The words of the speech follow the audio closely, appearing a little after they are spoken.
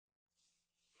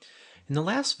In the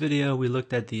last video, we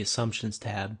looked at the Assumptions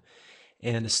tab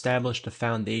and established a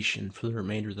foundation for the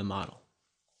remainder of the model.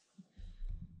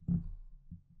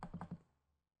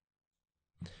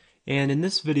 And in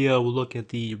this video, we'll look at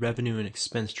the Revenue and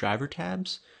Expense Driver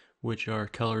tabs, which are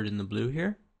colored in the blue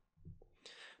here.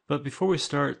 But before we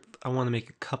start, I want to make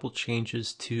a couple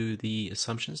changes to the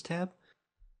Assumptions tab.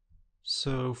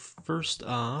 So first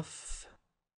off,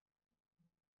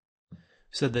 we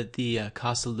said that the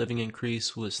cost of living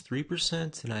increase was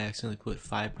 3%, and I accidentally put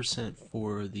 5%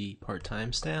 for the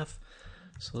part-time staff.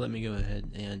 So let me go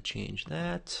ahead and change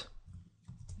that.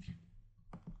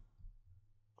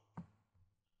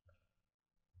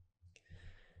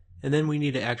 And then we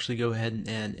need to actually go ahead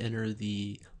and enter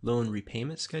the loan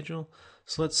repayment schedule.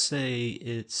 So let's say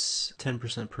it's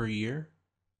 10% per year.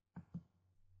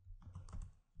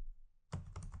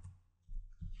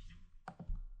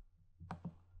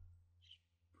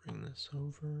 Bring this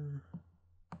over.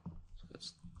 So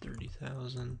that's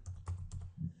 30,000.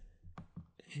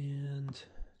 And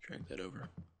drag that over.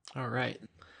 All right.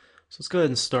 So let's go ahead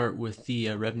and start with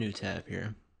the revenue tab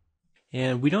here.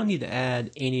 And we don't need to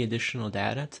add any additional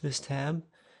data to this tab,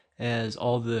 as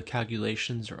all the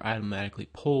calculations are automatically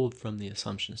pulled from the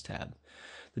Assumptions tab.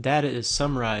 The data is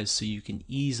summarized so you can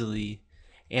easily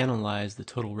analyze the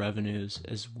total revenues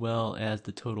as well as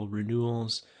the total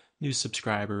renewals, new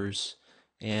subscribers,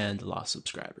 and lost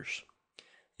subscribers.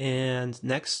 And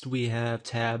next we have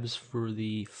tabs for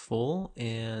the full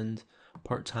and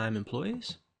part-time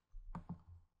employees.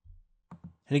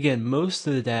 And again, most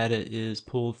of the data is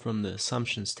pulled from the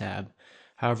Assumptions tab.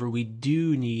 However, we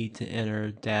do need to enter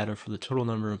data for the total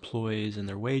number of employees and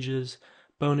their wages,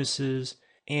 bonuses,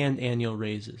 and annual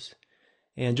raises.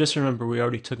 And just remember, we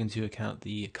already took into account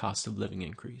the cost of living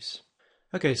increase.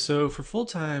 Okay, so for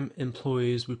full-time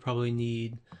employees, we probably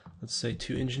need, let's say,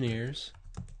 2 engineers.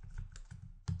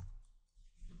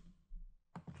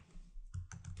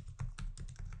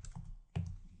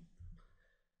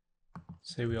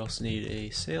 Say we also need a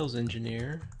sales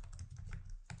engineer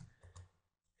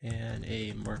and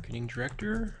a marketing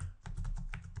director.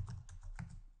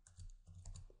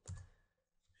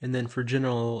 And then for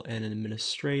general and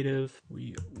administrative,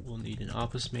 we will need an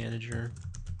office manager.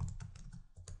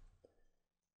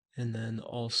 And then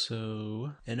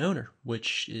also an owner,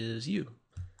 which is you.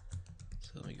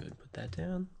 So let me go ahead and put that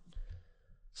down.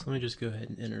 So let me just go ahead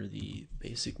and enter the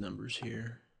basic numbers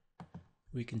here.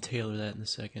 We can tailor that in a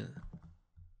second.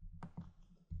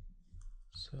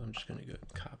 So I'm just going to go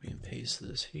copy and paste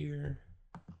this here.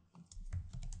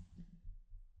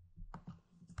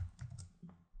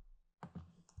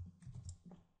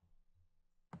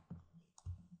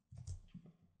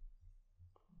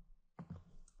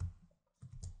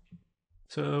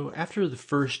 So after the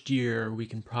first year, we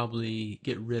can probably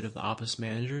get rid of the office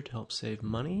manager to help save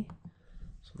money.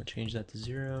 So I'm going to change that to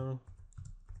 0.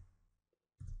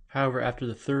 However, after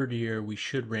the third year, we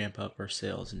should ramp up our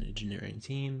sales and engineering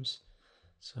teams.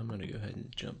 So I'm going to go ahead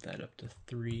and jump that up to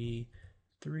 3,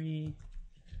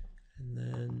 and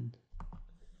then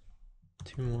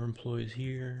 2 more employees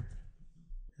here.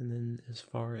 And then as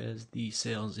far as the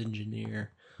sales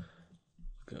engineer,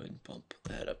 go ahead and bump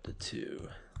that up to 2.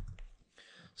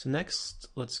 So next,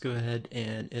 let's go ahead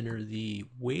and enter the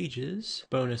wages,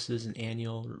 bonuses, and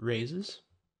annual raises.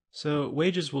 So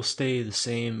wages will stay the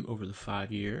same over the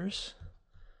 5 years.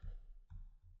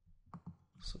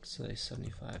 So let's say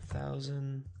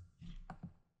 75,000.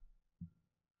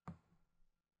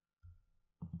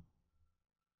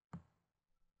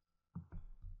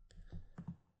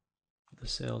 The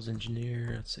sales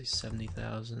engineer, let's say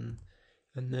 70,000,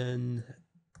 and then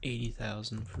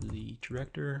 80,000 for the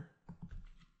director.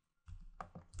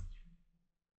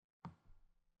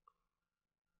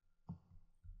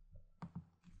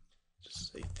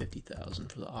 Just say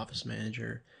 50,000 for the office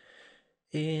manager,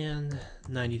 and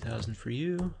 90,000 for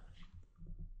you.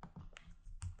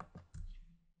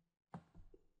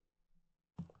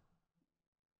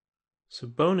 So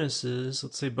bonuses,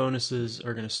 let's say bonuses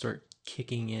are going to start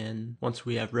kicking in once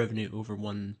we have revenue over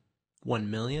 1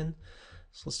 million.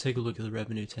 So let's take a look at the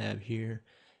revenue tab here,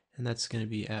 and that's going to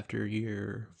be after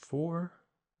year 4.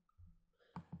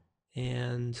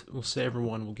 And we'll say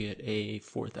everyone will get a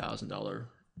 $4,000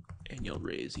 annual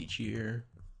raise each year.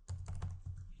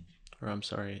 Or I'm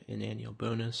sorry, an annual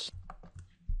bonus.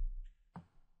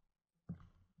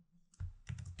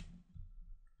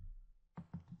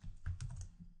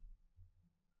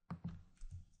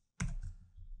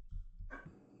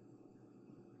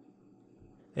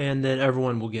 And then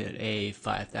everyone will get a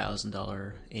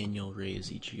 $5,000 annual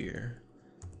raise each year.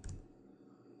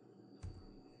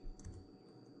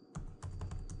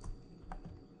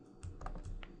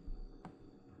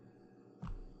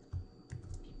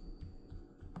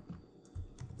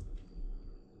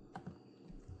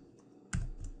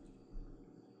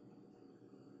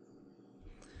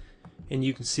 And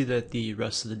you can see that the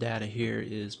rest of the data here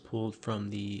is pulled from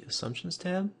the Assumptions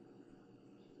tab.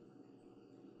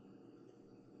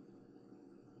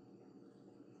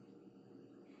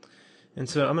 And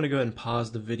so I'm going to go ahead and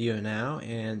pause the video now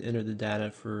and enter the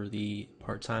data for the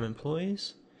part-time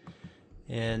employees.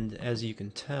 And as you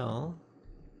can tell,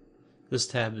 this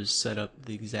tab is set up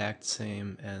the exact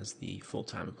same as the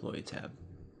full-time employee tab.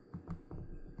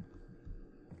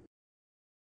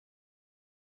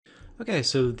 Okay,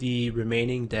 so the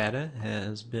remaining data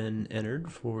has been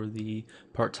entered for the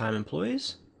part-time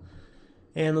employees.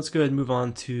 And let's go ahead and move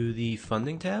on to the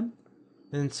funding tab.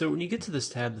 And so when you get to this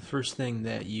tab, the first thing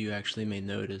that you actually may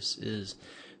notice is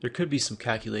there could be some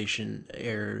calculation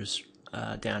errors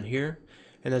down here,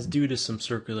 and that's due to some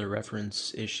circular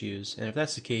reference issues. And if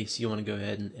that's the case, you want to go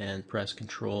ahead and press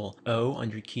Control O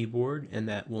on your keyboard, and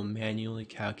that will manually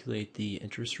calculate the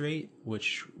interest rate,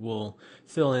 which will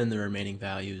fill in the remaining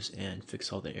values and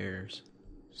fix all the errors.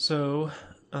 So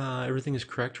everything is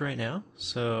correct right now.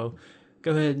 So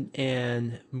go ahead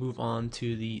and move on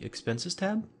to the Expenses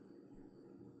tab.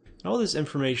 All this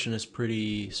information is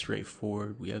pretty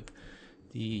straightforward. We have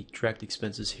the direct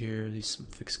expenses here, these some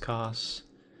fixed costs,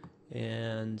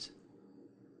 and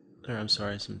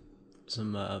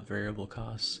some variable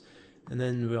costs, and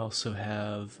then we also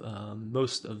have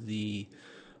most of the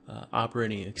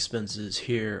operating expenses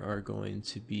here are going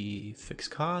to be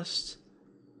fixed costs.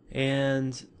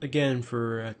 And again,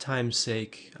 for time's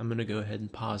sake, I'm going to go ahead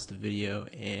and pause the video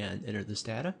and enter this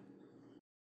data.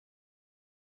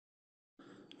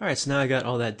 Alright, so now I got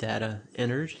all that data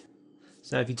entered.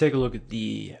 So now if you take a look at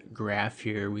the graph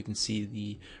here, we can see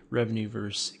the revenue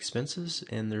versus expenses,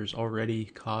 and there's already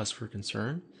cause for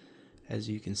concern. As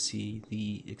you can see,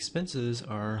 the expenses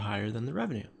are higher than the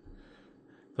revenue.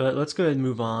 But let's go ahead and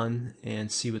move on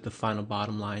and see what the final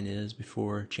bottom line is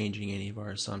before changing any of our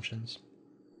assumptions.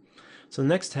 So the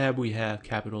next tab we have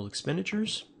capital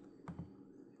expenditures.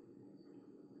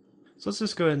 So let's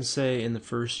just go ahead and say in the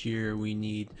first year we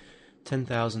need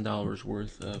 $10,000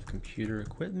 worth of computer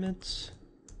equipment.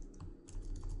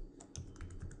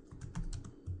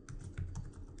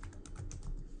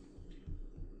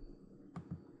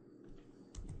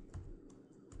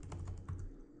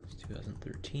 It's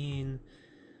 2013,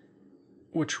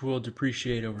 which will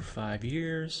depreciate over 5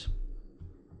 years.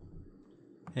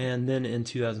 And then in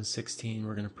 2016,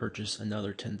 we're going to purchase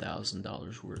another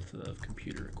 $10,000 worth of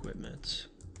computer equipment.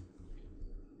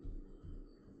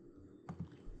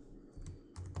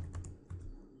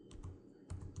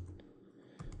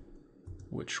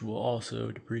 Which will also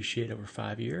depreciate over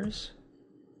 5 years.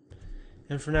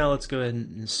 And for now, let's go ahead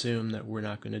and assume that we're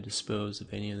not going to dispose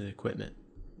of any of the equipment.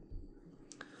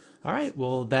 Alright,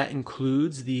 well that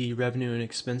includes the revenue and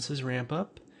expenses ramp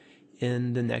up.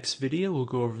 In the next video, we'll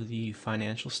go over the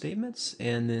financial statements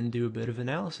and then do a bit of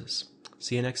analysis.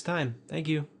 See you next time. Thank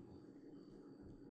you.